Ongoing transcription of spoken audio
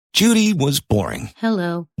Judy was boring.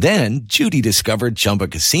 Hello. Then Judy discovered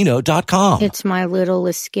ChumbaCasino.com. It's my little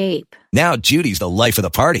escape. Now Judy's the life of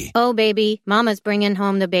the party. Oh, baby, mama's bringing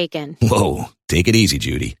home the bacon. Whoa, take it easy,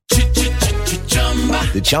 Judy.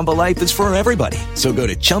 The Chumba life is for everybody. So go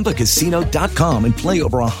to ChumbaCasino.com and play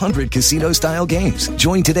over 100 casino-style games.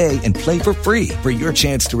 Join today and play for free for your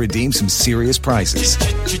chance to redeem some serious prizes.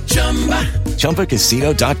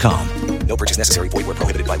 ChumbaCasino.com. No purchase necessary. Void where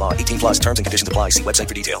prohibited by law. 18+ terms and conditions apply. See website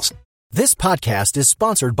for details. This podcast is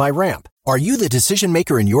sponsored by Ramp. Are you the decision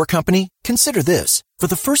maker in your company? Consider this. For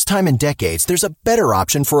the first time in decades, there's a better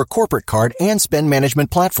option for a corporate card and spend management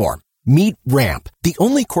platform. Meet Ramp, the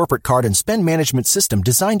only corporate card and spend management system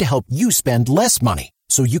designed to help you spend less money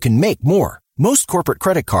so you can make more. Most corporate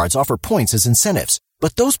credit cards offer points as incentives,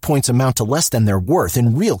 but those points amount to less than their worth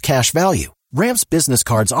in real cash value. Ramp's business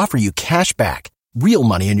cards offer you cash back, real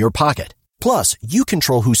money in your pocket. Plus, you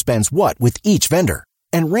control who spends what with each vendor.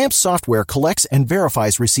 And Ramp's software collects and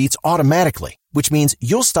verifies receipts automatically, which means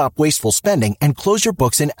you'll stop wasteful spending and close your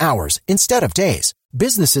books in hours instead of days.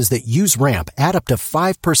 Businesses that use Ramp add up to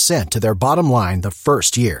 5% to their bottom line the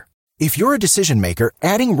first year. If you're a decision maker,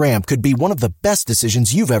 adding Ramp could be one of the best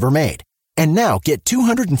decisions you've ever made. And now get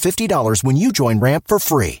 $250 when you join Ramp for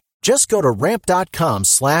free. Just go to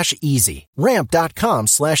ramp.com/easy.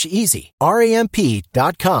 Ramp.com/easy.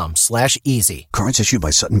 RAMP.com/easy. Cards issued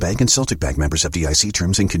by Sutton Bank and Celtic Bank, members of FDIC.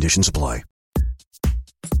 Terms and conditions apply.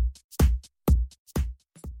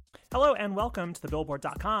 Hello and welcome to the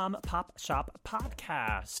Billboard.com Pop Shop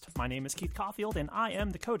Podcast. My name is Keith Caulfield and I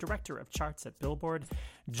am the co-director of charts at Billboard.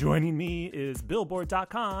 Joining me is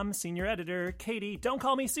Billboard.com senior editor Katie, don't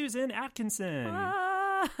call me Susan, Atkinson.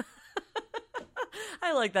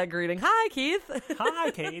 I like that greeting. Hi, Keith. Hi,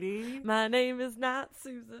 Katie. My name is not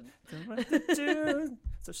Susan.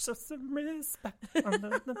 So show some respect. I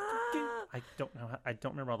don't know. I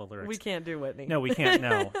don't remember all the lyrics. We can't do Whitney. No, we can't.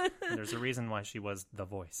 No. There's a reason why she was the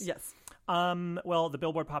voice. Yes. Well, the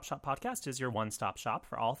Billboard Pop Shop Podcast is your one-stop shop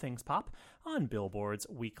for all things pop on Billboard's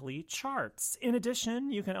weekly charts. In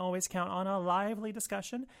addition, you can always count on a lively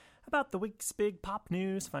discussion about the week's big pop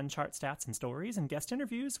news, fun chart stats and stories, and guest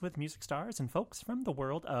interviews with music stars and folks from the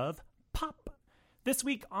world of pop. This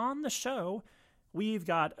week on the show, we've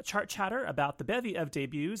got a chart chatter about the bevy of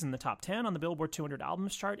debuts in the top 10 on the Billboard 200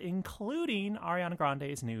 albums chart, including Ariana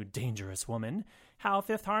Grande's new Dangerous Woman, how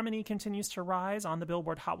Fifth Harmony continues to rise on the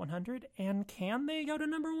Billboard Hot 100, and can they go to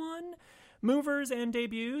number one? Movers and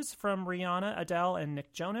debuts from Rihanna, Adele, and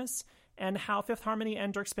Nick Jonas, and how Fifth Harmony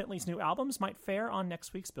and Dierks Bentley's new albums might fare on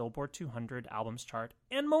next week's Billboard 200 albums chart,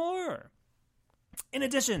 and more. In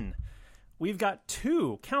addition, we've got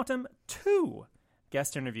two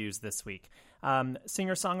guest interviews this week.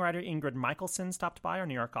 Singer-songwriter Ingrid Michaelson stopped by our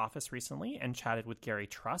New York office recently and chatted with Gary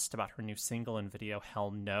Trust about her new single and video,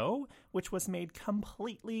 Hell No, which was made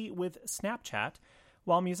completely with Snapchat,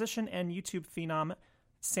 while musician and YouTube phenom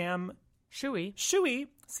Sam Tsui,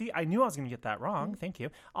 see, I knew I was going to get that wrong, thank you,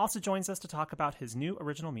 also joins us to talk about his new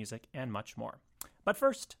original music and much more. But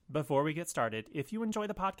first, before we get started, if you enjoy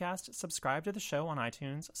the podcast, subscribe to the show on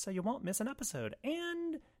iTunes so you won't miss an episode,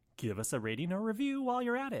 and give us a rating or review while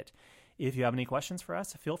you're at it. If you have any questions for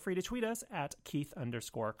us, feel free to tweet us at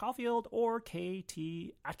Keith_Caulfield or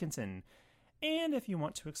KT Atkinson. And if you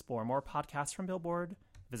want to explore more podcasts from Billboard,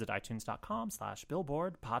 visit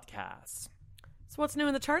iTunes.com/Billboard Podcasts. So what's new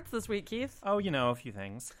in the charts this week, Keith? Oh, a few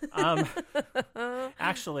things.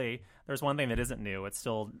 Actually, there's one thing that isn't new. It's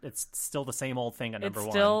still the same old thing at number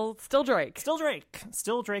one. Still Drake. Still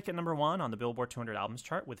Drake at number one on the Billboard 200 albums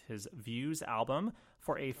chart with his Views album.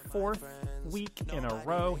 For a fourth week in a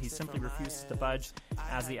row, he simply refuses to budge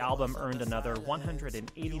as the album earned another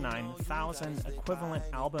 189,000 equivalent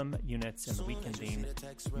album units in the week ending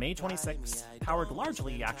May 26th, powered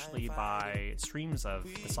largely, actually, by streams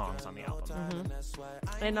of the songs on the album.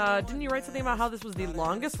 Mm-hmm. And didn't you write something about how this was the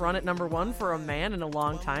longest run at number one for a man in a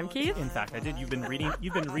long time, Keith? In fact, I did. You've been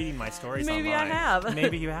reading my stories Maybe online. I have.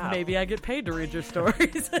 Maybe you have. Maybe I get paid to read your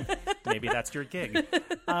stories. Maybe that's your gig.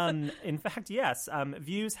 In fact, yes.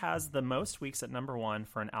 Views has the most weeks at number one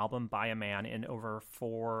for an album by a man in over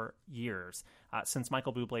 4 years, since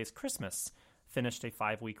Michael Bublé's Christmas finished a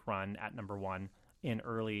 5-week run at number one in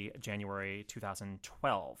early January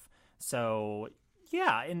 2012. So,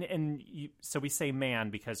 yeah, so we say man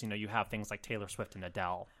because, you have things like Taylor Swift and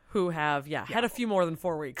Adele. Who have, had a few more than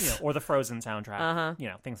 4 weeks. Or the Frozen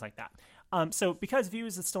soundtrack, things like that. So because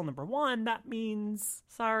Views is still number one, that means...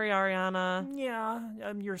 Sorry, Ariana. Yeah,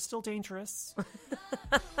 you're still dangerous.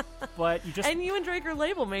 But you just... And you and Drake are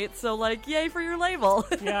label mates, so, yay for your label.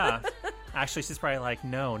 Yeah. Actually, she's probably like,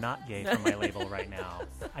 no, not yay for my label right now.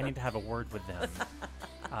 I need to have a word with them.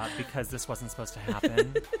 because this wasn't supposed to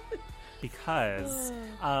happen. Because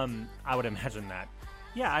I would imagine that.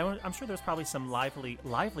 Yeah, I'm sure there's probably some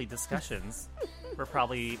lively discussions were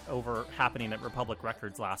probably happening at Republic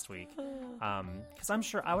Records last week.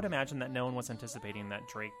 Because I would imagine that no one was anticipating that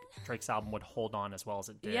Drake's album would hold on as well as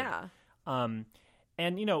it did. Yeah. And,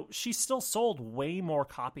 she still sold way more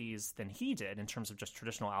copies than he did in terms of just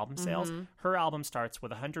traditional album sales. Mm-hmm. Her album starts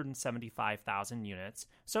with 175,000 units.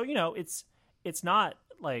 So, it's not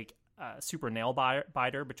like a super nail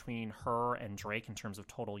biter between her and Drake in terms of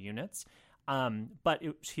total units. But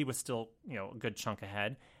he was still, a good chunk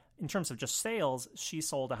ahead. In terms of just sales, she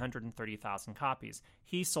sold 130,000 copies.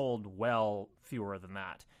 He sold well fewer than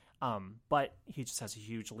that. But he just has a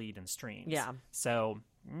huge lead in streams. Yeah. So,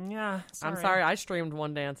 yeah. Sorry. I'm sorry. I streamed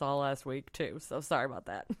One Dance all last week, too. So sorry about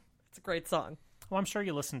that. It's a great song. Well, I'm sure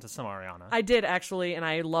you listened to some Ariana. I did, actually, and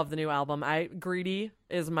I love the new album. Greedy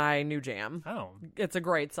is my new jam. Oh. It's a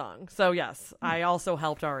great song. So, yes, I also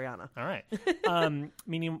helped Ariana. All right.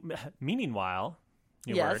 Meanwhile,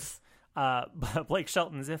 new yes. word, Blake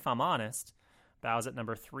Shelton's If I'm Honest bows at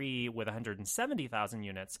number 3 with 170,000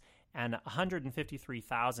 units and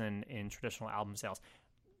 153,000 in traditional album sales.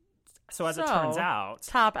 So as it turns out...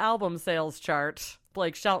 top album sales chart,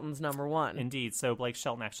 Blake Shelton's number 1. Indeed. So Blake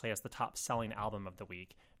Shelton actually has the top-selling album of the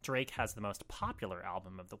week. Drake has the most popular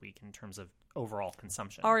album of the week in terms of overall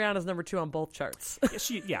consumption. Ariana's number 2 on both charts.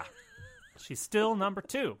 Yeah. She's still number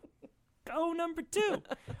 2. Go number 2.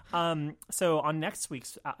 So on next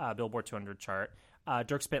week's Billboard 200 chart,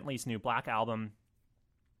 Dierks Bentley's new Black album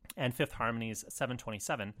and Fifth Harmony's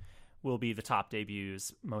 727 will be the top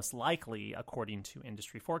debuts, most likely, according to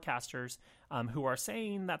industry forecasters, who are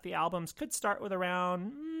saying that the albums could start with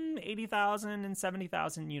around 80,000 and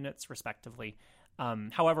 70,000 units, respectively.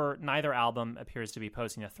 However, neither album appears to be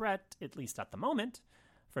posing a threat, at least at the moment,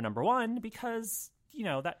 for number 1, because,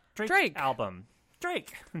 that Drake album...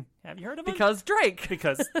 Drake. Have you heard of him? Because Drake.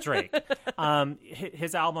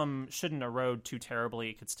 His album shouldn't erode too terribly.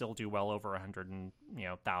 It could still do well over 100,000,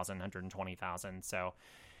 120,000. So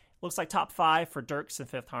looks like top 5 for Dierks and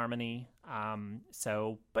Fifth Harmony.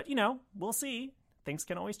 But we'll see. Things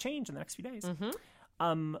can always change in the next few days.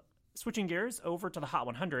 Mm-hmm. Switching gears over to the Hot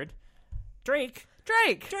 100. Drake.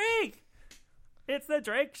 It's the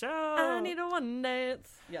Drake Show. I need a one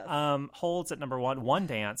dance. Yes. Holds at number 1. One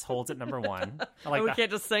dance holds at number 1. I like that.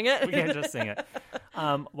 Can't just sing it. We can't just sing it.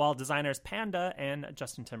 While designers Panda and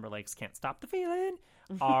Justin Timberlake's Can't Stop the Feeling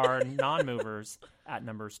are non-movers at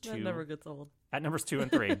numbers 2. That never gets old. At numbers 2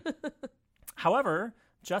 and 3. However,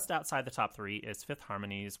 just outside the top 3 is Fifth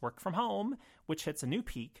Harmony's Work From Home, which hits a new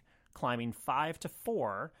peak, climbing 5 to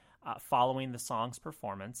 4. Following the song's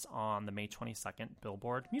performance on the May 22nd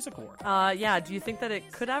Billboard Music Award. Yeah, do you think that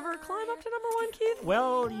it could ever climb up to number 1, Keith?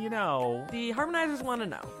 Well, the harmonizers want to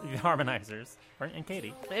know. The harmonizers, and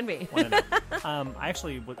Katie. And me. Want to know.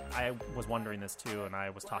 I was wondering this too, and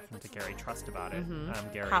I was talking to Gary Trust about it.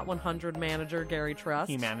 Mm-hmm. Gary, Hot 100 manager Gary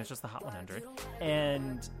Trust. He manages the Hot 100.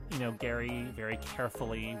 And, Gary very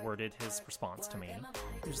carefully worded his response to me.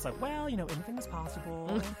 He was just like, well, anything is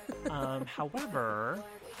possible. However...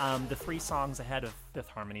 the 3 songs ahead of Fifth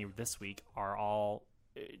Harmony this week are all...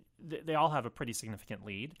 They all have a pretty significant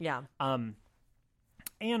lead. Yeah.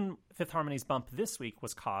 And Fifth Harmony's bump this week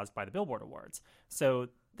was caused by the Billboard Awards. So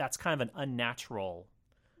that's kind of an unnatural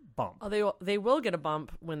bump. Oh, they will get a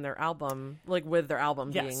bump when their album... with their album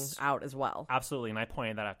being out as well. Absolutely. And I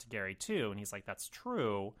pointed that out to Gary, too. And he's like, that's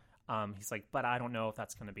true. He's like, but I don't know if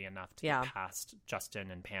that's going to be enough to get past Justin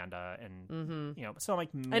and Panda and, so I'm like...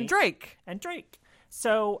 And Drake.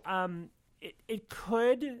 So it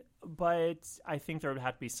could, but I think there would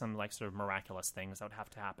have to be some sort of miraculous things that would have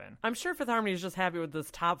to happen. I'm sure Fifth Harmony is just happy with this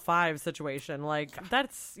top 5 situation.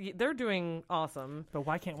 They're doing awesome. But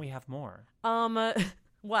why can't we have more?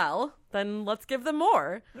 Well, then let's give them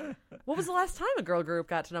more. What was the last time a girl group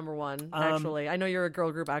got to number 1, actually? I know you're a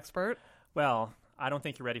girl group expert. Well... I don't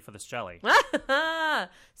think you're ready for this jelly.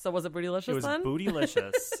 So was it Bootylicious then? It was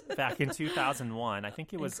Bootylicious back in 2001. I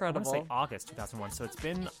think it was, incredible. I want to say August 2001. So it's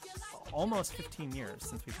been almost 15 years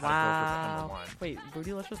since we've had a girl group at number 1. Wait,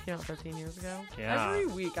 Bootylicious came out 15 years ago? Yeah. Every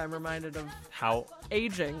week I'm reminded of how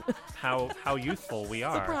aging. How youthful we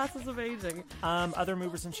are. It's the process of aging. Other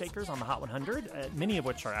movers and shakers on the Hot 100, many of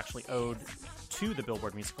which are actually owed to the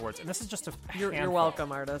Billboard Music Awards. And this is just a handful. You're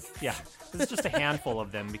welcome, artists. Yeah. This is just a handful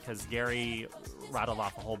of them because Gary rattled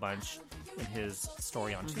off a whole bunch in his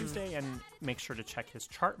story on Tuesday, and make sure to check his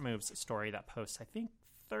chart moves story that posts, I think,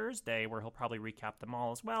 Thursday, where he'll probably recap them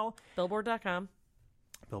all as well. Billboard.com.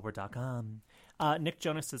 Nick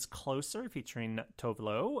Jonas's Closer featuring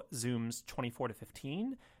Tovlo zooms 24 to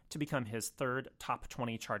 15 to become his third top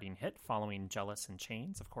 20 charting hit following Jealous and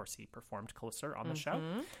Chains. Of course, he performed Closer on the show.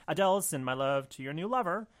 Adele's Send My Love to Your New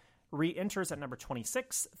Lover re-enters at number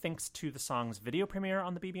 26 thanks to the song's video premiere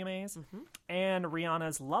on the BBMAs. And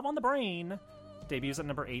Rihanna's Love on the Brain debuts at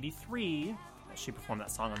number 83. She performed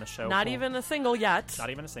that song on the show. Not even a single yet. Not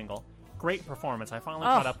even a single. Great performance. I finally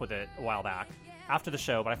caught up with it a while back after the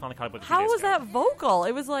show, but I finally caught up with it. How was that vocal?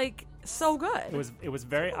 It was like so good. It was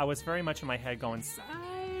very. I was very much in my head going,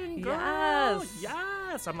 "Sign, girl,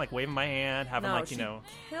 yes." I'm like waving my hand, having she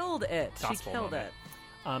killed it. She killed moment.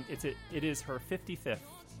 It is her 55th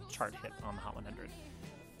chart hit on the Hot 100.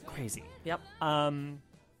 Crazy. Yep.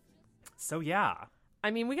 So yeah. I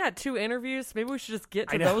mean, we got 2 interviews. Maybe we should just get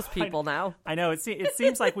to those people now. I know. It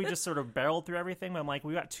seems like we just sort of barreled through everything, but I'm like,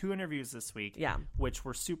 we got 2 interviews this week, which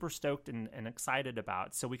we're super stoked and excited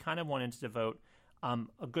about. So we kind of wanted to devote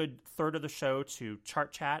a good third of the show to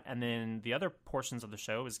chart chat, and then the other portions of the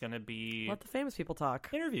show is going to be... Let the famous people talk.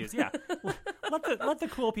 Interviews, yeah. let the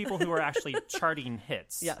cool people who are actually charting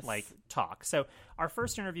hits talk. So our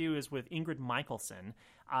first interview is with Ingrid Michaelson.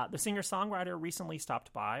 The singer-songwriter recently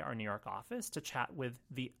stopped by our New York office to chat with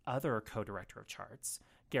the other co-director of charts,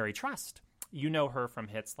 Gary Trust. You know her from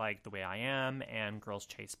hits like The Way I Am and Girls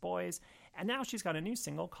Chase Boys, and now she's got a new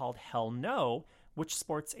single called Hell No, which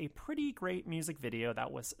sports a pretty great music video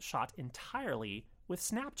that was shot entirely with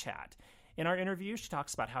Snapchat. In our interview, she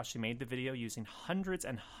talks about how she made the video using hundreds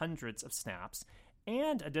and hundreds of snaps,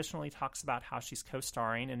 and additionally talks about how she's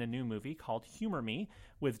co-starring in a new movie called Humor Me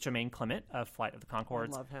with Jermaine Clement of Flight of the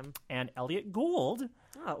Conchords. I love him. And Elliot Gould.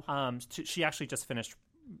 Oh. She actually just finished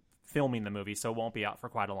filming the movie, so it won't be out for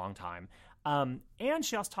quite a long time. And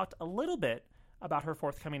she also talked a little bit about her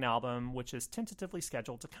forthcoming album, which is tentatively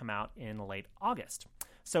scheduled to come out in late August.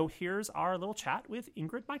 So here's our little chat with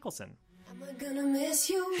Ingrid Michaelson. Am I gonna miss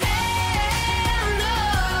you? Hell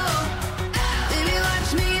no. Baby,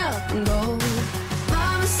 watch me up and go.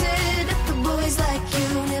 Mama said that the boys like you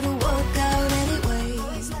never work out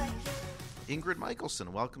anyways. Ingrid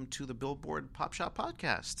Michaelson, welcome to the Billboard Pop Shop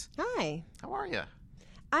Podcast. Hi. How are you?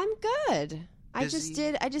 I'm good.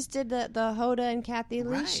 Busy? I just did the Hoda and Kathy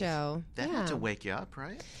Lee show. That had to wake you up,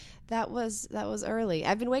 right? That was early.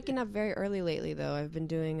 I've been waking up very early lately, though. I've been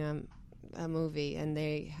doing a movie, and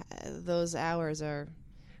those hours are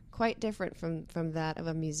quite different from that of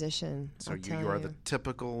a musician. So you are the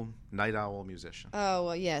typical night owl musician. Oh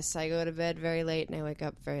well, yes. I go to bed very late and I wake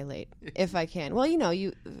up very late if I can. Well,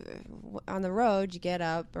 you on the road you get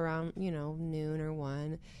up around noon or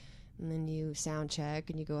 1. And then you sound check,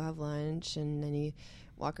 and you go have lunch, and then you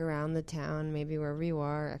walk around the town, maybe wherever you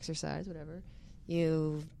are, exercise, whatever.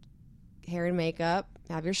 You hair and makeup,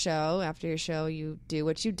 have your show. After your show, you do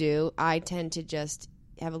what you do. I tend to just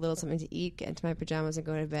have a little something to eat, get into my pajamas, and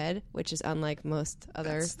go to bed, which is unlike most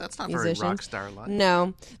other That's not musicians. very rock star like.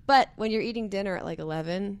 No, but when you're eating dinner at like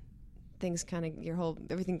 11, things kind of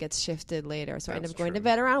everything gets shifted later. So I end up going to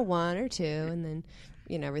bed around 1 or 2, and then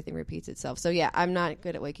everything repeats itself. So yeah, I'm not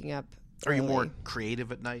good at waking up early. Are you more early.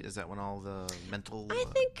 Creative at night? Is that when all the mental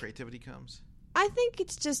creativity comes? I think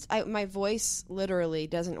it's just my voice literally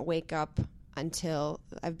doesn't wake up until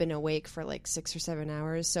I've been awake for like 6 or 7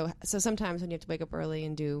 hours. So sometimes when you have to wake up early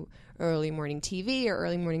and do early morning TV or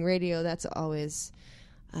early morning radio, that's always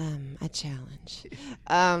a challenge.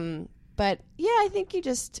 But yeah, I think you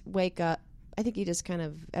just wake up. I think you just kind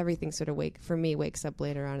of everything sort of wakes up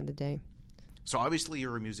later on in the day. So obviously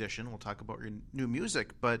you're a musician. We'll talk about your new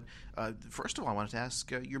music. But first of all, I wanted to ask,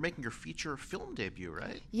 you're making your feature film debut,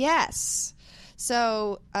 right? Yes.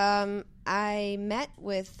 So I met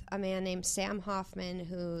with a man named Sam Hoffman,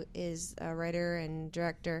 who is a writer and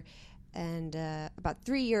director. And about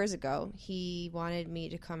 3 years ago, he wanted me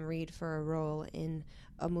to come read for a role in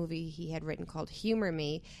a movie he had written called Humor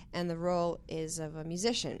Me. And the role is of a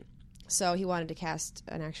musician. So he wanted to cast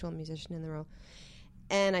an actual musician in the role.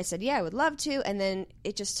 And I said, yeah, I would love to. And then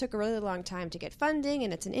it just took a really long time to get funding,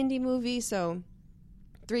 and it's an indie movie. So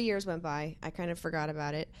 3 years went by. I kind of forgot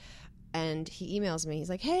about it. And he emails me. He's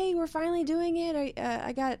like, hey, we're finally doing it.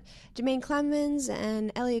 I got Jermaine Clemens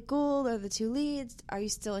and Elliot Gould are the 2 leads. Are you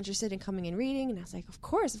still interested in coming and reading? And I was like, of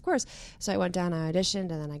course, of course. So I went down, I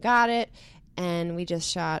auditioned, and then I got it. And we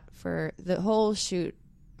just shot for the whole shoot.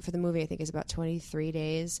 For the movie, I think, is about 23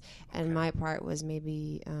 days, and my part was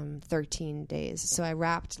maybe 13 days. So I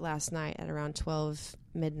wrapped last night at around 12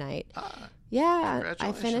 midnight. Yeah,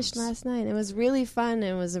 I finished last night. It was really fun.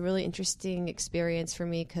 It was a really interesting experience for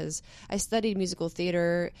me because I studied musical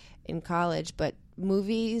theater in college, but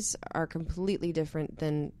movies are completely different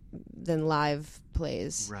than live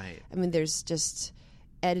plays. Right. I mean, there's just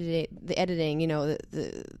editing,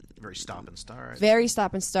 the Very stop and start. Very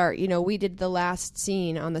stop and start. We did the last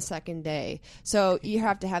scene on the second day. So you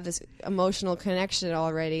have to have this emotional connection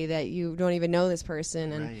already that you don't even know this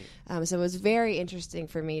person. And right. So it was very interesting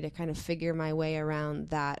for me to kind of figure my way around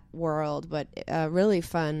that world, but really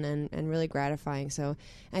fun and really gratifying. So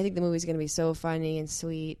I think the movie's going to be so funny and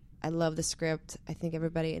sweet. I love the script. I think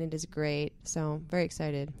everybody in it is great. So very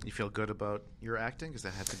excited. You feel good about your acting? Because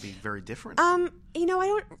that had to be very different. I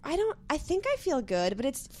think I feel good, but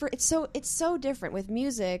it's so different with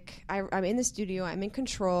music. I'm in the studio. I'm in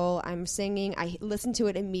control. I'm singing. I listen to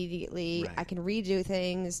it immediately. Right. I can redo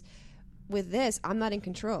things. With this, I'm not in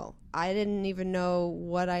control. I didn't even know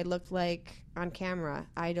what I looked like on camera.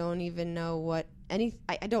 I don't even know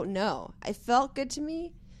I don't know. It felt good to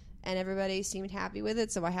me. And everybody seemed happy with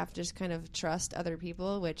it, so I have to just kind of trust other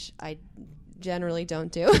people, which I generally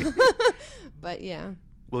don't do. But yeah.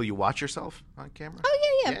 Will you watch yourself on camera?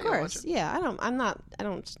 Oh yeah, of course. Yeah,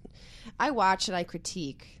 I watch and I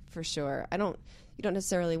critique for sure. You don't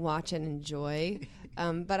necessarily watch and enjoy.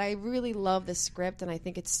 But I really love the script, and I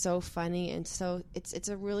think it's so funny, and so it's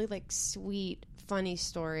a really like sweet, funny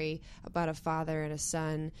story about a father and a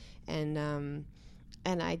son, and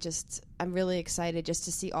I'm really excited just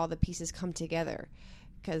to see all the pieces come together,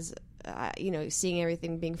 because seeing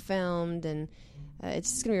everything being filmed, and it's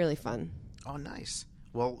just gonna be really fun. Oh, nice.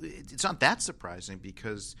 Well, it's not that surprising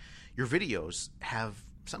because your videos have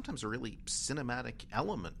sometimes a really cinematic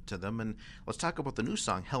element to them. And let's talk about the new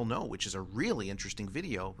song "Hell No," which is a really interesting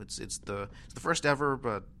video. It's the first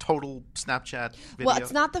ever total Snapchat video. Well,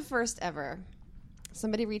 it's not the first ever.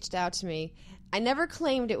 Somebody reached out to me. I never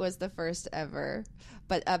claimed it was the first ever,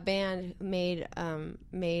 but a band made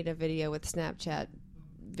a video with Snapchat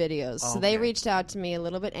videos. So they reached out to me a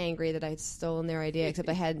little bit angry that I'd stolen their idea, except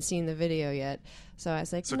I hadn't seen the video yet. So I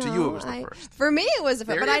was like, so no, to you it was the first. For me it was the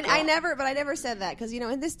first, but I never said that, because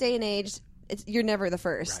in this day and age, you're never the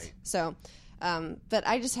first. Right. So. But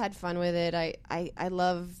I just had fun with it. I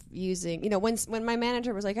love using, when my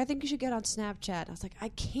manager was like, I think you should get on Snapchat. I was like, I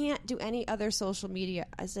can't do any other social media.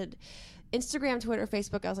 I said, Instagram, Twitter,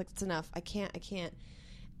 Facebook. I was like, it's enough. I can't.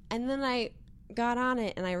 And then I got on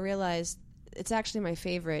it and I realized it's actually my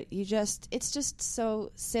favorite. It's just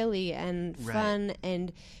so silly and fun. Right.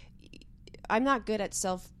 And I'm not good at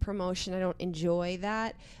self-promotion. I don't enjoy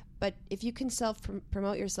that. But if you can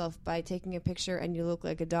self-promote yourself by taking a picture and you look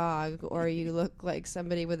like a dog, or you look like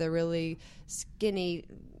somebody with a really skinny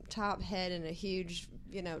top head and a huge,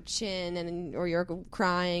 chin, or you're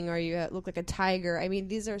crying, or you look like a tiger. I mean,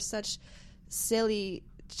 these are such silly,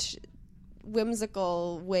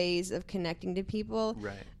 whimsical ways of connecting to people.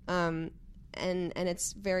 Right. And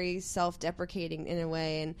it's very self-deprecating in a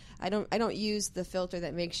way, and I don't use the filter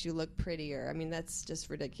that makes you look prettier. I mean, that's just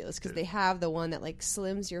ridiculous, because they have the one that like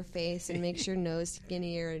slims your face and makes your nose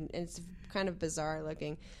skinnier, and it's kind of bizarre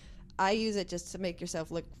looking. I use it just to make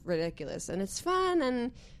yourself look ridiculous, and it's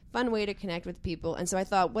fun way to connect with people. And so I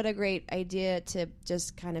thought, what a great idea to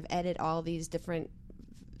just kind of edit all these different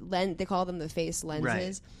they call them the face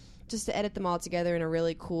lenses. Right. Just to edit them all together in a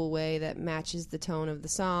really cool way that matches the tone of the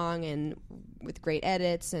song, and with great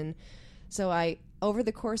edits. And so over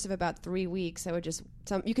the course of about 3 weeks, I would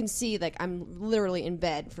you can see, like, I'm literally in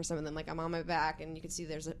bed for some of them. Like, I'm on my back and you can see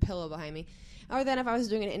there's a pillow behind me. Or then if I was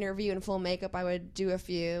doing an interview in full makeup, I would do a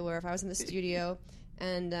few. Or if I was in the studio.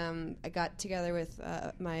 And I got together with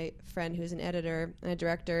my friend who's an editor and a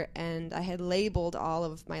director, and I had labeled all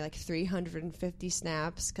of my 350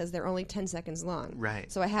 snaps, because they're only 10 seconds long.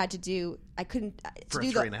 Right. So I had to do. I couldn't for a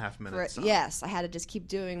 3.5 minutes. Yes, I had to just keep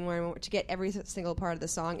doing more and more to get every single part of the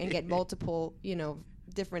song and get multiple,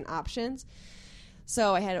 different options.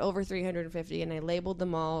 So I had over 350, and I labeled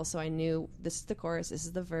them all, so I knew this is the chorus, this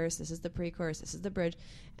is the verse, this is the pre-chorus, this is the bridge,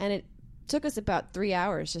 and it took us about 3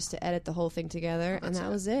 hours just to edit the whole thing together, and that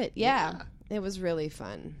was it. Yeah, it was really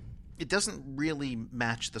fun. It doesn't really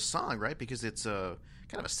match the song, right? Because it's a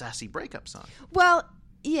kind of a sassy breakup song. Well,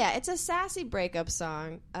 yeah, it's a sassy breakup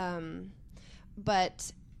song,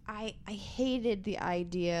 but I hated the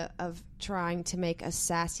idea of trying to make a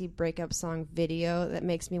sassy breakup song video. That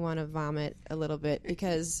makes me want to vomit a little bit,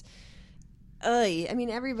 because I mean,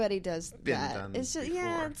 everybody does that. It's just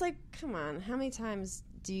before. It's like, come on, how many times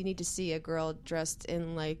do you need to see a girl dressed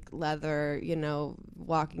in leather,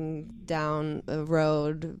 walking down a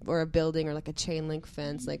road or a building or a chain link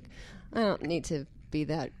fence? Like, I don't need to be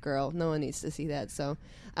that girl. No one needs to see that. So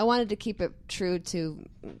I wanted to keep it true to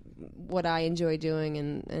what I enjoy doing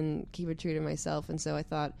and keep it true to myself. And so I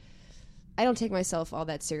thought, I don't take myself all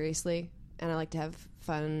that seriously, and I like to have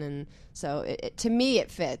fun. And so to me,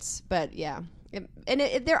 it fits. But yeah,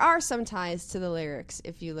 There are some ties to the lyrics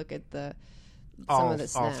if you look at some of the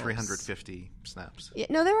snaps. All 350 snaps. Yeah,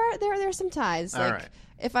 no, there are some ties. All Like right.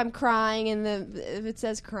 if I'm crying if it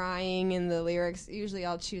says crying in the lyrics, usually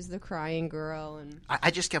I'll choose the crying girl. And I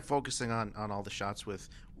just kept focusing on all the shots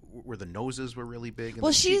where the noses were really big. And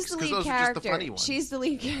well, the she's cheeks, the 'cause lead those are character. just the funny ones. She's the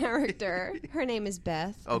lead character. Her name is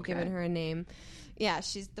Beth. Okay. I've given her a name. Yeah,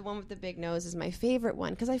 she's the one with the big nose is my favorite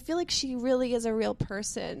one because I feel like she really is a real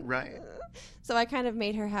person. Right. So I kind of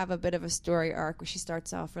made her have a bit of a story arc where she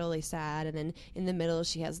starts off really sad, and then in the middle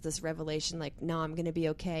she has this revelation like, no, I'm going to be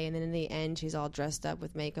okay. And then in the end she's all dressed up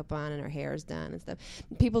with makeup on and her hair's done and stuff.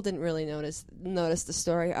 People didn't really notice the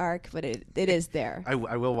story arc, but it is there. I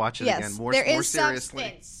will watch it Yes, again more there is seriously.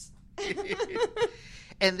 substance.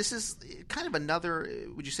 And this is kind of another,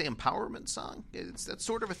 would you say, empowerment song? That's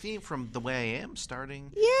sort of a theme from The Way I Am,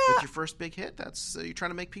 starting with your first big hit. That's you're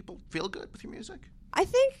trying to make people feel good with your music. I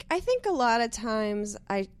think a lot of times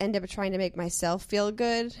I end up trying to make myself feel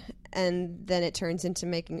good, and then it turns into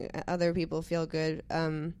making other people feel good.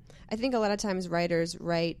 I think a lot of times writers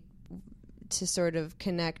write to sort of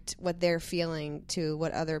connect what they're feeling to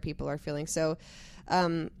what other people are feeling. So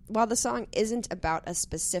while the song isn't about a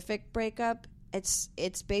specific breakup,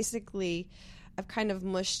 it's basically I've kind of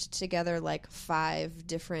mushed together like 5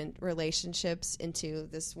 different relationships into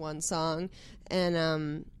this one song,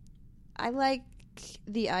 and I like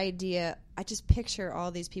the idea. I just picture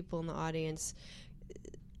all these people in the audience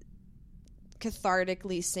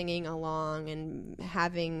cathartically singing along and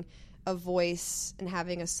having a voice and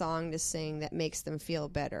having a song to sing that makes them feel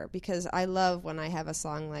better, because I love when I have a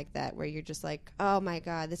song like that where you're just like, oh my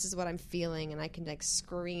god, this is what I'm feeling, and I can like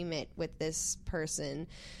scream it with this person,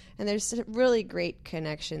 and there's a really great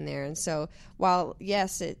connection there. And so while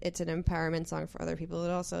yes it's an empowerment song for other people,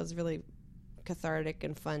 it also is really cathartic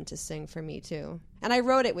and fun to sing for me too. And I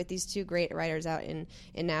wrote it with these 2 great writers out in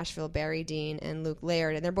Nashville, Barry Dean and Luke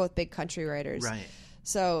Laird, and they're both big country writers. Right.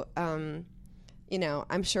 So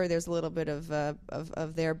I'm sure there's a little bit of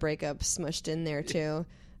their breakup smushed in there too.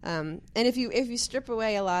 And if you strip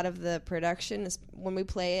away a lot of the production, when we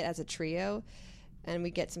play it as a trio, and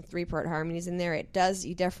we get some 3-part harmonies in there,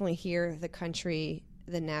 you definitely hear the country,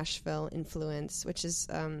 the Nashville influence, which is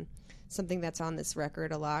something that's on this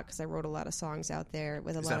record a lot because I wrote a lot of songs out there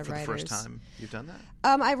with a lot of writers. Is that for the first time you've done that?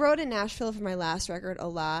 I wrote in Nashville for my last record a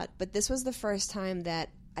lot, but this was the first time that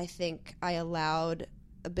I think I allowed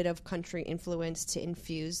a bit of country influence to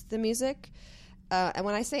infuse the music. And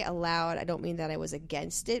when I say allowed, I don't mean that I was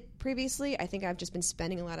against it previously. I think I've just been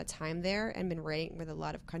spending a lot of time there and been writing with a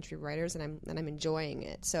lot of country writers, and I'm enjoying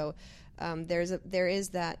it. So there is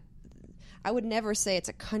that. I would never say it's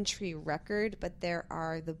a country record, but there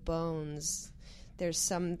are the bones. There's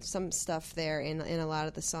some stuff there in a lot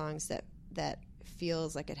of the songs that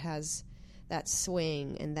feels like it has that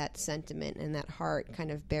swing and that sentiment and that heart kind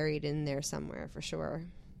of buried in there somewhere for sure.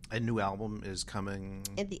 A new album is coming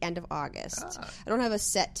at the end of August. I don't have a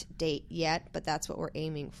set date yet, but that's what we're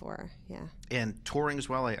aiming for. Yeah. And touring as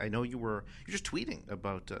well. I know you're just tweeting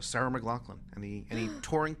about Sarah McLachlan. Any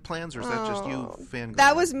touring plans, or is that just you fangirling?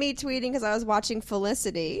 That was me tweeting because I was watching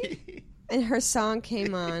Felicity, and her song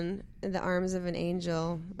came on, "In the Arms of an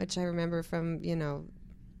Angel," which I remember from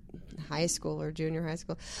high school or junior high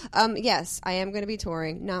school. Yes, I am going to be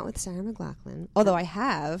touring, not with Sarah McLachlan, although I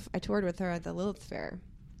toured with her at the Lilith Fair.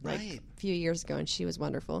 A few years ago, and she was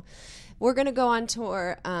wonderful. We're going to go on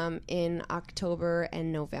tour in October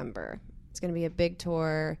and November. It's going to be a big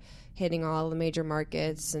tour, hitting all the major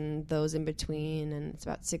markets and those in between, and it's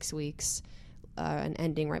about 6 weeks, and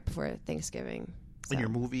ending right before Thanksgiving. So. And your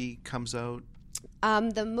movie comes out?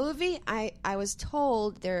 The movie, I was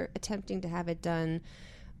told they're attempting to have it done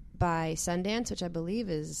by Sundance, which I believe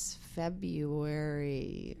is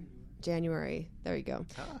January. There you go.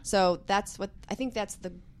 So that's I think that's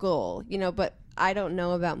the goal, but I don't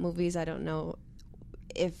know about movies. I don't know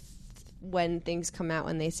when things come out,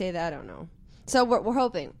 when they say that, I don't know. So we're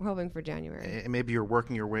hoping for January. And maybe you're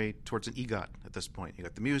working your way towards an EGOT at this point. You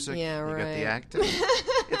got the music, you got the acting.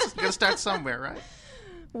 You got to start somewhere, right?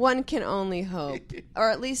 One can only hope, or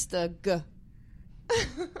at least a G.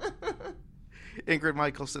 Ingrid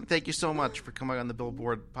Michaelson, thank you so much for coming on the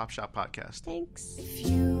Billboard Pop Shop Podcast. Thanks. If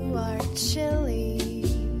you are chilly,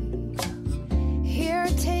 here,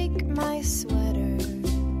 take my sweater.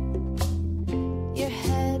 Your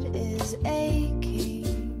head is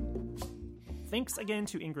aching. Thanks again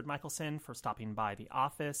to Ingrid Michaelson for stopping by the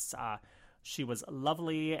office. She was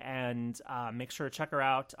lovely, and make sure to check her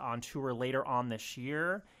out on tour later on this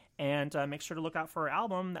year. And make sure to look out for her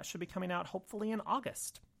album that should be coming out hopefully in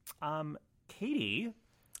August. Katie,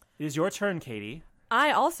 it is your turn, Katie.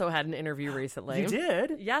 I also had an interview recently. You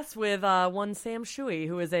did? Yes, with one Sam Tsui,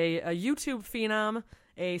 who is a YouTube phenom,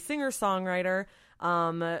 a singer-songwriter.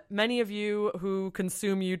 Many of you who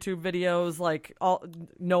consume YouTube videos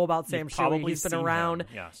know about Sam Tsui. He's been around.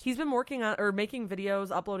 Yes. He's been working on or making videos,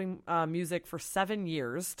 uploading music for 7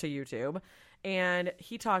 years to YouTube. And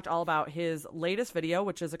he talked all about his latest video,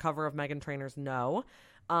 which is a cover of Meghan Trainor's No.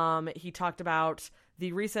 He talked about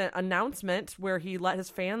the recent announcement where he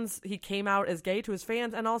came out as gay to his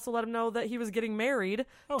fans and also let him know that he was getting married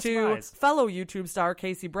to surprise. fellow YouTube star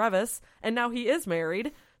Casey Brevis. And now he is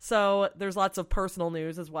married. So there's lots of personal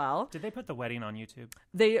news as well. Did they put the wedding on YouTube?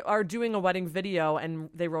 They are doing a wedding video and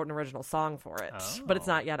they wrote an original song for it, but it's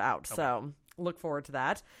not yet out. Okay. So look forward to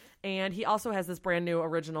that. And he also has this brand new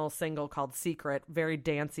original single called Secret, very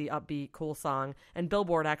dancey, upbeat, cool song. And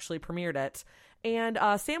Billboard actually premiered it. And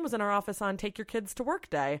Sam was in our office on Take Your Kids to Work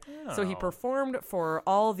Day. Oh. So he performed for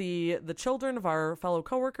all the children of our fellow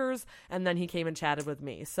coworkers, and then he came and chatted with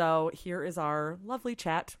me. So here is our lovely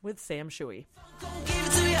chat with Sam Tsui.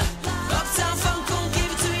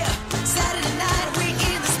 Saturday night, we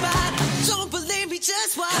in the spot. Don't believe me,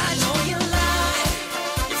 just watch. I know you lie.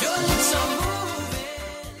 If your lips are moving.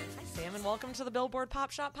 Welcome to the Billboard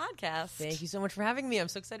Pop Shop Podcast. Thank you so much for having me. I'm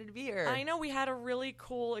so excited to be here. I know we had a really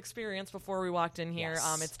cool experience before we walked in here.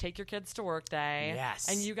 Yes. It's Take Your Kids to Work Day. Yes.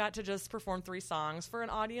 And you got to just perform 3 songs for an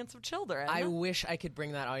audience of children. I wish I could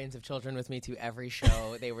bring that audience of children with me to every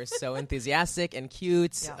show. They were so enthusiastic and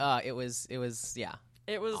cute. Yeah. It was It was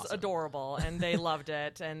awesome. Adorable, and they loved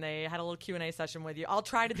it, and they had a little Q&A session with you. I'll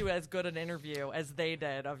try to do as good an interview as they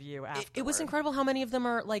did of you afterward. It was incredible how many of them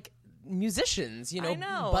are musicians,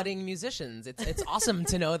 budding musicians. It's awesome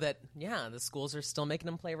to know that, the schools are still making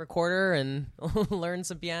them play recorder and learn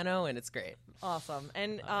some piano, and it's great. Awesome.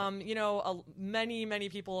 And, many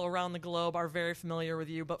people around the globe are very familiar with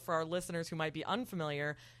you, but for our listeners who might be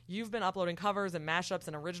unfamiliar, you've been uploading covers and mashups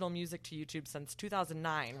and original music to YouTube since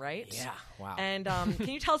 2009, right? Yeah, wow. And can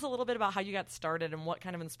you tell us a little bit about how you got started and what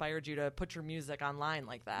kind of inspired you to put your music online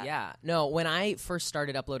like that? Yeah. No, when I first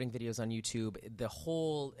started uploading videos on YouTube, the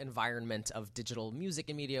whole environment of digital music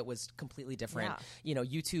and media was completely different. Yeah.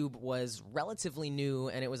 YouTube was relatively new,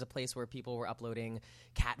 and it was a place where people were uploading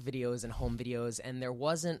cat videos and home videos, and there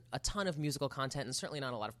wasn't a ton of musical content, and certainly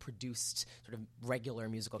not a lot of produced sort of regular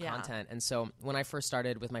musical content. And so when I first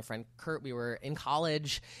started with my friend Kurt, we were in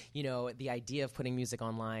college. The idea of putting music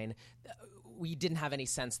online, we didn't have any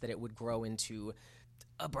sense that it would grow into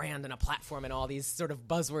a brand and a platform and all these sort of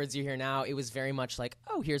buzzwords you hear now. It was very much like,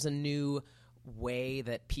 oh, here's a new way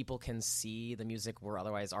that people can see the music we're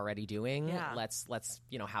otherwise already doing. Yeah. Let's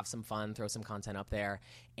have some fun, throw some content up there.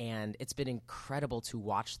 And it's been incredible to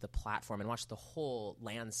watch the platform and watch the whole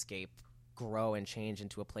landscape grow and change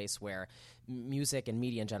into a place where music and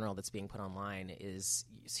media in general that's being put online is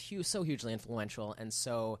so hugely influential and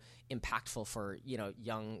so impactful for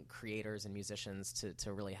young creators and musicians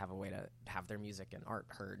to really have a way to have their music and art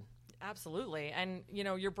heard. Absolutely. And,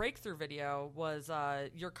 your breakthrough video was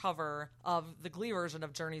your cover of the Glee version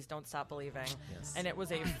of Journey's Don't Stop Believing. Yes. And it was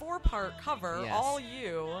a 4-part cover, Yes. all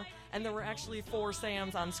you, and there were actually 4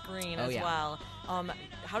 Sams on screen as well.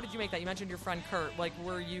 How did you make that? You mentioned your friend Kurt.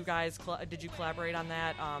 Were you guys, did you collaborate on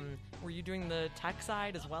that? Were you doing the tech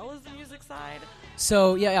side as well as the music side?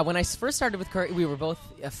 So, when I first started with Kurt, we were both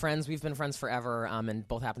friends. We've been friends forever, and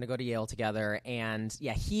both happened to go to Yale together. And,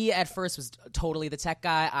 he at first was totally the tech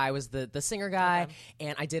guy. I was the singer guy,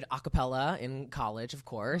 and I did a cappella in college, of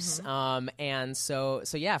course. Mm-hmm. And so,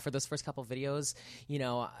 for those first couple of videos,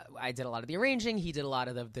 I did a lot of the arranging. He did a lot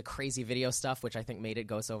of the crazy video stuff, which I think made it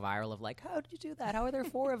go so viral of how did you do that? How are there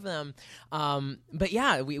 4 of them? But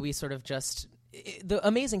we sort of just... The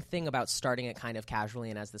amazing thing about starting it kind of casually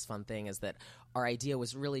and as this fun thing is that our idea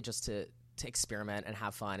was really just to experiment and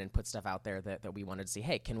have fun and put stuff out there that we wanted to see.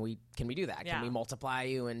 Hey, can we do that? Yeah. Can we multiply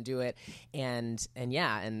you and do it? And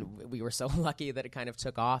we were so lucky that it kind of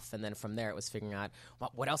took off. And then from there, it was figuring out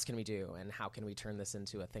what else can we do and how can we turn this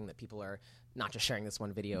into a thing that people are not just sharing this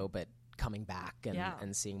one video, but coming back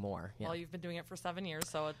and seeing more. Yeah. Well, you've been doing it for 7 years,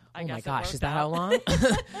 so I oh guess my gosh, it is that out. how long?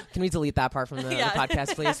 Can we delete that part from the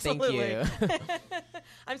podcast, please? Thank you.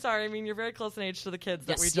 I'm sorry. I mean, you're very close in age to the kids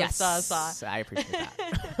that we just yes. saw. I appreciate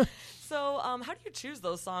that. So how do you choose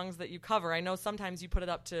those songs that you cover? I know sometimes you put it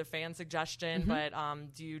up to fan suggestion, but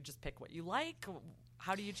do you just pick what you like?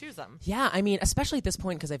 How do you choose them? Yeah, I mean, especially at this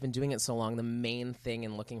point, because I've been doing it so long, the main thing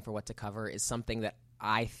in looking for what to cover is something that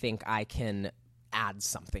I think I can add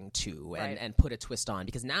something to and put a twist on.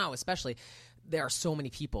 Because now, especially, there are so many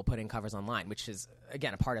people putting covers online, which is,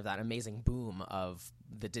 again, a part of that amazing boom of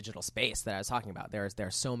the digital space that I was talking about. There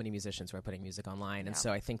are so many musicians who are putting music online. And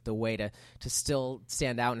so I think the way to still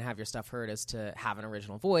stand out and have your stuff heard is to have an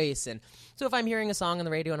original voice. And so if I'm hearing a song on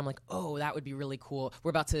the radio and I'm like, oh, that would be really cool.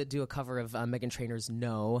 We're about to do a cover of Meghan Trainor's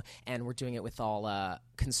No, and we're doing it with all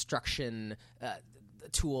construction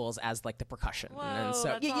tools as like the percussion. Whoa, and so,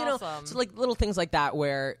 that's you know, awesome. so like little things like that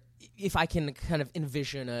where if I can kind of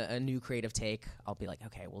envision a new creative take, I'll be like,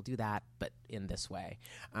 okay, we'll do that, but in this way.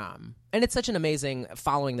 And it's such an amazing,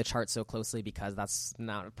 following the charts so closely because that's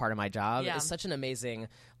not part of my job. Yeah. It's such an amazing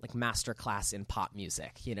like master class in pop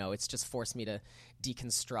music. You know, it's just forced me to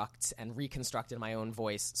deconstruct and reconstruct in my own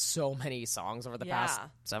voice so many songs over the past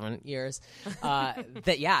 7 years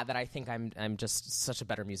that I think I'm just such a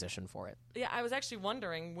better musician for it. Yeah, I was actually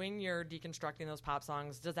wondering, when you're deconstructing those pop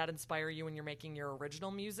songs, does that inspire you when you're making your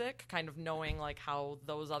original music, kind of knowing like how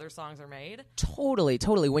those other songs are made? Totally.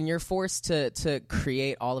 When you're forced to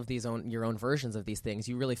create all of your own versions of these things,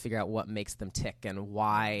 you really figure out what makes them tick and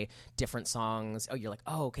why different songs. Oh, you're like,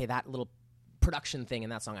 oh, okay, that little production thing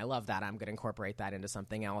in that song, I love that. I'm going to incorporate that into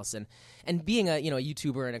something else. And being a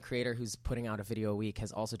YouTuber and a creator who's putting out a video a week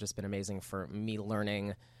has also just been amazing for me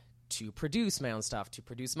learning to produce my own stuff, to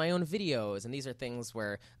produce my own videos. And these are things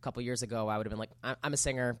where a couple years ago I would have been like, I'm a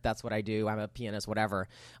singer, that's what I do, I'm a pianist, whatever.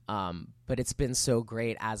 But it's been so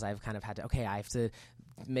great as I've kind of had to, okay, I have to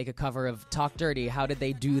make a cover of Talk Dirty. How did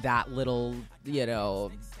they do that little,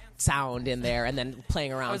 sound in there, and then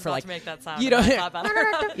playing around for like, to make that sound,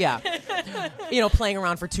 yeah, playing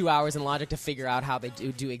around for 2 hours in Logic to figure out how they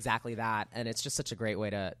do exactly that. And it's just such a great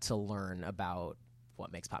way to learn about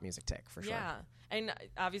what makes pop music tick, for sure. Yeah. And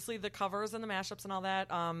obviously the covers and the mashups and all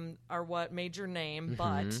that are what made your name,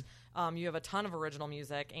 but you have a ton of original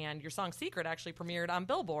music, and your song Secret actually premiered on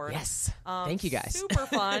Billboard. Yes. Thank you, guys. Super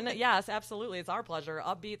fun. Yes, absolutely. It's our pleasure.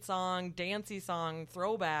 Upbeat song, dancey song,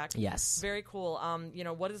 throwback. Yes. Very cool.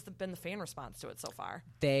 What has been the fan response to it so far?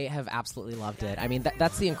 They have absolutely loved it. I mean,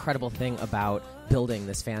 that's the incredible thing about building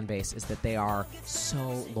this fan base, is that they are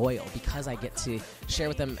so loyal because I get to share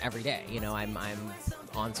with them every day. I'm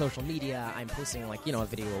on social media, I'm posting a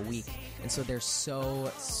video a week, and so they're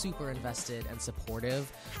so super invested and supportive.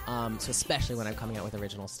 So especially when I'm coming out with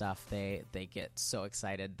original stuff, they get so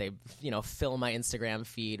excited. They fill my Instagram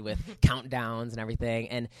feed with countdowns and everything,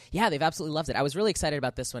 and yeah, they've absolutely loved it. I was really excited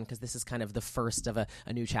about this one because this is kind of the first of a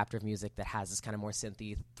new chapter of music that has this kind of more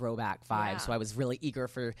synthy throwback vibe. Yeah. So I was really eager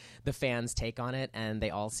for the fans' take on it, and they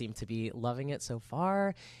all seem to be loving it so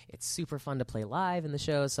far. It's super fun to play live in the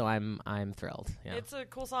show, so I'm thrilled. Yeah. It's a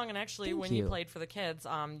cool song, and actually, Thank when you you played for the kids,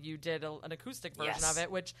 you did an acoustic version Yes. of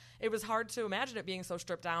it, which it was hard to imagine it being so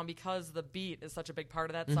stripped down because the beat is such a big part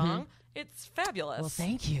of that song. It's fabulous. Well,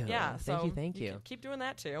 thank you. Yeah, Thank you. can keep doing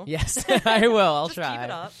that too. Yes, I will. I'll Just try. keep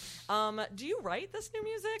it up. Do you write this new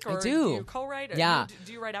music, or I do. you co-write? Yeah.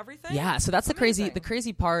 Do you write everything? Yeah, so that's Amazing. the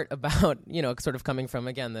crazy part about, sort of coming from,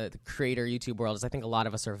 again, the creator YouTube world, is I think a lot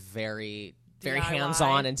of us are very DIY.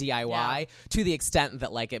 hands-on and DIY Yeah. to the extent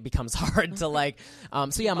that it becomes hard to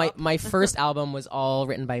my first album was all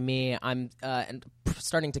written by me. I'm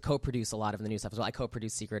starting to co-produce a lot of the new stuff as well. I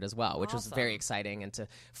co-produced Secret as well, which was very exciting, and to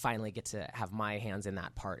finally get to have my hands in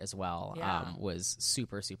that part as well was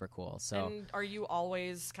super, super cool. So, and are you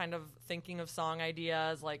always kind of thinking of song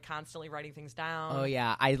ideas, constantly writing things down? Oh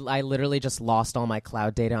yeah, I literally just lost all my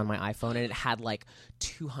cloud data on my iPhone, and it had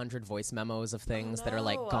 200 voice memos of things that are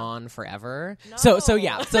gone forever. No. So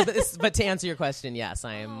yeah. But to answer your question, yes,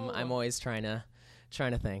 I'm always trying to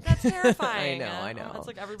think. That's terrifying. I know.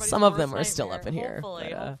 That's everybody's Some of worst them are still nightmare. up in here.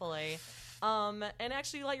 Hopefully. And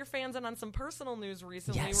actually, let your fans in on some personal news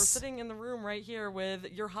recently. Yes. We're sitting in the room right here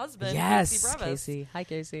with your husband, Yes, Casey Brevis. Casey. Hi,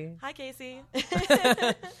 Casey. Hi, Casey.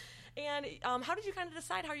 And how did you kind of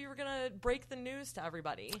decide how you were going to break the news to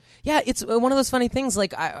everybody? Yeah, it's one of those funny things.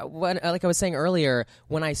 Like I was saying earlier,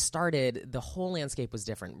 when I started, the whole landscape was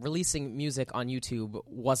different. Releasing music on YouTube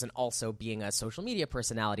wasn't also being a social media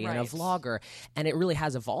personality and a vlogger, and it really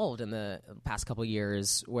has evolved in the past couple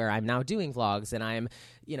years, where I'm now doing vlogs and I'm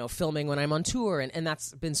filming when I'm on tour, and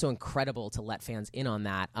that's been so incredible to let fans in on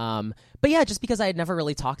that. But yeah, just because I had never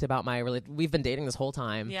really talked about we've been dating this whole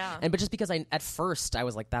time, but just because at first I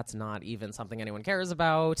was like, that's not even something anyone cares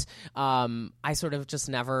about. I sort of just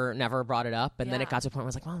never brought it up, and then it got to a point where I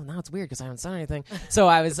was like, well, now it's weird because I haven't said anything. So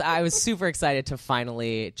I was super excited to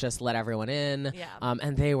finally just let everyone in,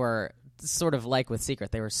 and they were sort of like with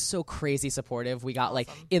Secret, they were so crazy supportive. We got like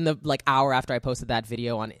in the hour after I posted that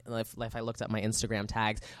video on, if I looked at my Instagram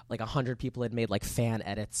tags, like 100 people had made like fan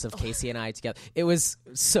edits of Casey and I together. It was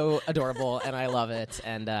so adorable, and I love it.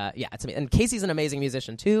 And it's amazing. And Casey's an amazing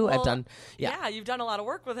musician too. Well, you've done a lot of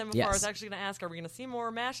work with him before. Yes. I was actually going to ask, are we going to see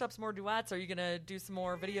more mashups, more duets? Are you going to do some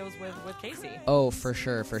more videos with Casey? Oh, for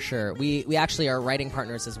sure. We actually are writing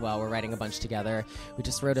partners as well. We're writing a bunch together. We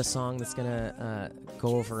just wrote a song that's going to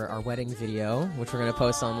go over our wedding video, which we're going to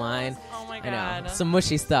post online. Oh my God. I know. Some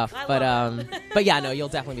mushy stuff. But yeah, no, you'll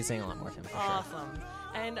definitely be seeing a lot more of him for sure. Awesome.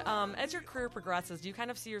 And as your career progresses, do you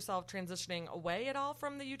kind of see yourself transitioning away at all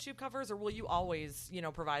from the YouTube covers, or will you always,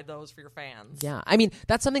 provide those for your fans? Yeah, I mean,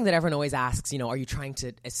 that's something that everyone always asks, are you trying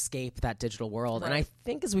to escape that digital world? Right. And I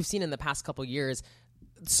think as we've seen in the past couple years,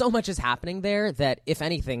 so much is happening there that, if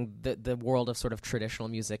anything, the world of sort of traditional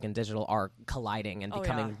music and digital are colliding and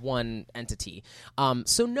becoming one entity.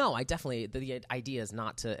 So no, I definitely, the idea is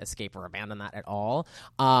not to escape or abandon that at all.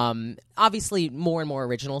 Obviously, more and more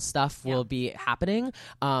original stuff will be happening.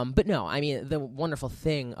 But no, I mean, the wonderful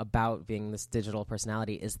thing about being this digital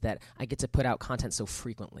personality is that I get to put out content so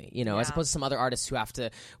frequently, as opposed to some other artists who have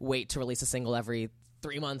to wait to release a single every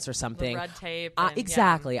 3 months or something. The red tape.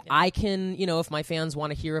 Exactly. Yeah. I can, if my fans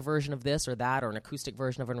want to hear a version of this or that or an acoustic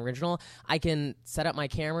version of an original, I can set up my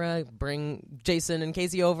camera, bring Jason and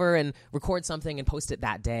Casey over and record something and post it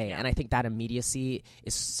that day. Yeah. And I think that immediacy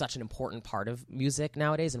is such an important part of music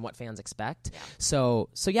nowadays and what fans expect. Yeah. So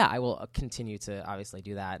yeah, I will continue to obviously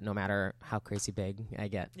do that no matter how crazy big I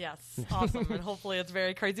get. Yes. Awesome. And hopefully it's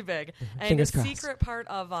very crazy big. And Fingers the crossed. Secret part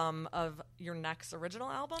of your next original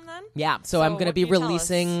album then? Yeah. So I'm going to be releasing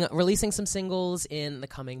some singles in the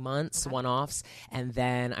coming months, one-offs, and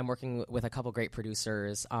then I'm working with a couple great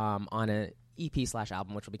producers on an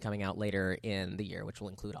EP/album, which will be coming out later in the year, which will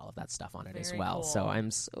include all of that stuff on it as well. Cool. So I'm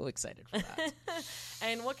so excited for that.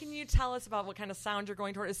 And what can you tell us about what kind of sound you're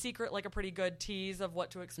going toward? Is Secret like a pretty good tease of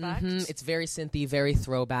what to expect? Mm-hmm. It's very synthy, very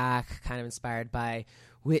throwback, kind of inspired by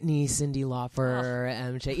Whitney, Cyndi Lauper,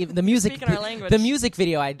 MJ. Even the music, Speaking our language. The music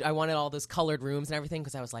video, I wanted all those colored rooms and everything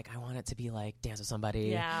because I was like, I want it to be like Dance with Somebody.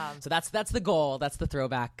 Yeah. So that's the goal. That's the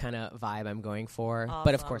throwback kind of vibe I'm going for. Awesome.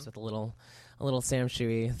 But of course, with a little Sam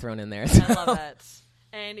Tsui thrown in there. So. I love it.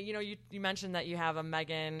 And, you mentioned that you have a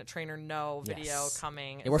Meghan Trainor No video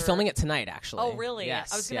coming. Yeah, we're filming it tonight, actually. Oh, really?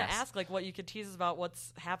 Yes. I was going to ask, what you could tease us about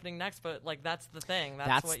what's happening next, but, that's the thing.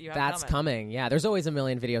 That's what you have That's coming. Yeah, there's always a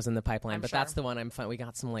million videos in the pipeline, but sure. that's the one I'm fun. We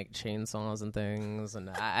got some, chainsaws and things, and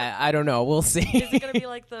I don't know. We'll see. Is it going to be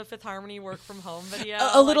like the Fifth Harmony work from home video?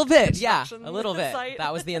 A little bit, yeah. A little bit. Site?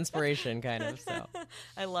 That was the inspiration, kind of, so.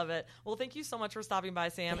 I love it. Well, thank you so much for stopping by,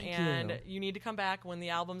 Sam. Thank you need to come back when the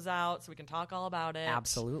album's out so we can talk all about it.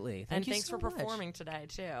 Absolutely. And thanks for performing today,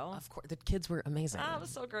 too. Of course. The kids were amazing. It was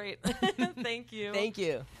so great. Thank you. Thank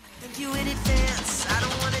you. Thank you in advance. I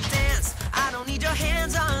don't want to dance. I don't need your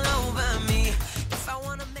hands all over me. If I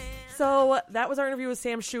want a man. So that was our interview with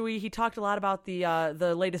Sam Tsui. He talked a lot about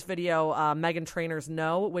the latest video, Meghan Trainor's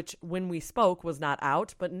No, which when we spoke was not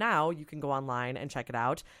out, but now you can go online and check it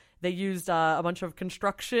out. They used a bunch of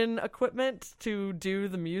construction equipment to do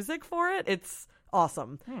the music for it. It's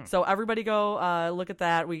awesome. So everybody go look at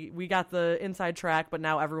that. We got the inside track, but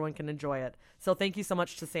now everyone can enjoy it. So thank you so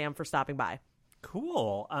much to Sam for stopping by.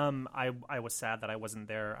 Cool. I was sad that I wasn't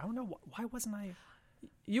there. I don't know why wasn't I.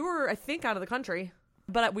 You were, I think, out of the country.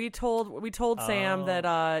 But we told Sam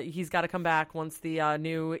that he's got to come back once the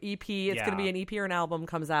new EP. It's going to be an EP or an album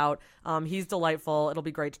comes out. He's delightful. It'll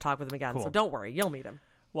be great to talk with him again. Cool. So don't worry, you'll meet him.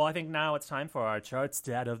 Well, I think now it's time for our chart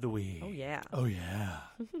stat of the week. Oh yeah. Oh yeah.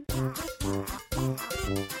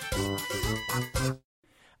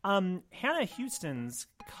 Hannah Houston's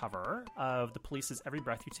cover of The Police's Every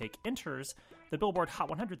Breath You Take enters the Billboard Hot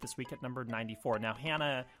 100 this week at number 94. Now,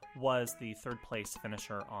 Hannah was the third place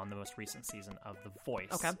finisher on the most recent season of The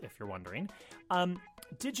Voice, if you're wondering.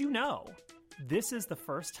 Did you know this is the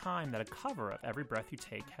first time that a cover of Every Breath You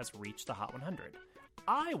Take has reached the Hot 100?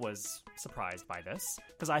 I was surprised by this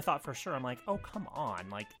because I thought for sure, I'm like, oh, come on.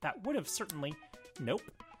 That would have certainly... Nope.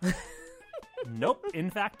 Nope. In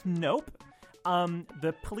fact, nope.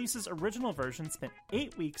 The Police's original version spent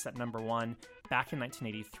 8 weeks at number 1 back in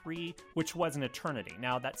 1983, which was an eternity.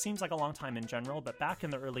 Now, that seems like a long time in general, but back in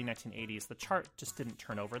the early 1980s, the chart just didn't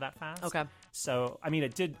turn over that fast. Okay. So, I mean,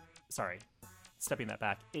 it did... Sorry. Stepping that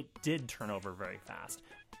back, it did turn over very fast.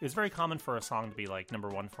 It was very common for a song to be number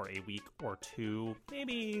 1 for a week or 2,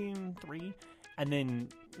 maybe 3, and then,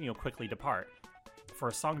 quickly depart. For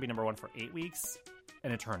a song to be number 1 for 8 weeks,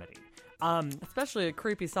 an eternity. Especially a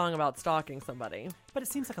creepy song about stalking somebody. But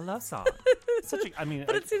it seems like a love song. But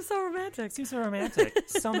it seems so romantic. It seems so romantic.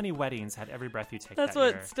 So many weddings had Every Breath You Take. That's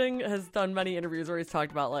what year. Sting has done many interviews where he's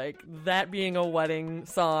talked about, like, that being a wedding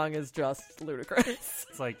song is just ludicrous.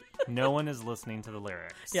 It's like no one is listening to the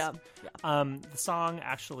lyrics. Yeah. The song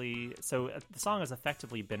actually, the song has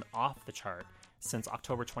effectively been off the chart since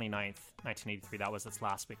October 29th, 1983. That was its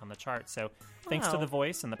last week on the chart. So thanks to the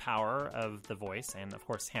voice and the power of the voice, and of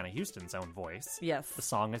course Hannah Houston's own voice, yes, the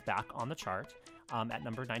song is back on the chart at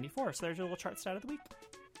number 94. So there's your little chart stat of the week.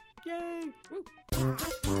 Yay! Woo.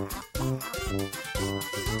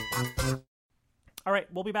 All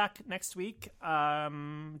right, we'll be back next week. Do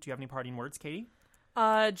you have any parting words, Katie?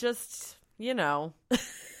 Just, you know.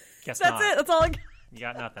 Guess that's not. it. That's all I got. You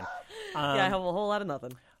got nothing. Yeah, I have a whole lot of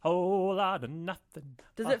nothing. Whole lot of nothing.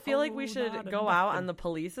 Does it feel like we should go out on the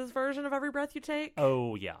Police's version of Every Breath You Take?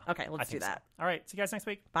 Oh, yeah. Okay, let's do that. So. All right, see you guys next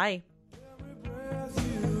week. Bye. Every breath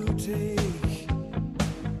you take,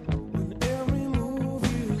 and every move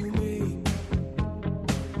you make,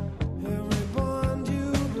 every bond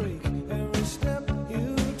you break, every step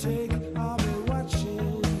you take, I'll be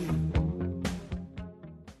watching you.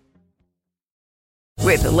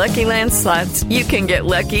 With the Lucky Land Slots, you can get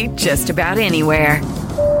lucky just about anywhere.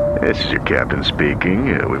 This is your captain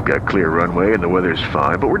speaking. We've got clear runway and the weather's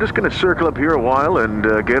fine, but we're just going to circle up here a while and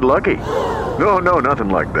get lucky. No, nothing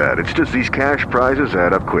like that. It's just these cash prizes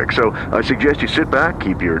add up quick. So I suggest you sit back,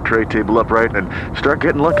 keep your tray table upright, and start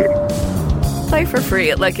getting lucky. Play for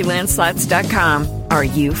free at LuckyLandSlots.com. Are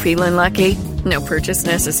you feeling lucky? No purchase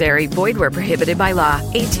necessary. Void where prohibited by law.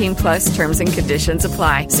 18+ terms and conditions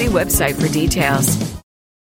apply. See website for details.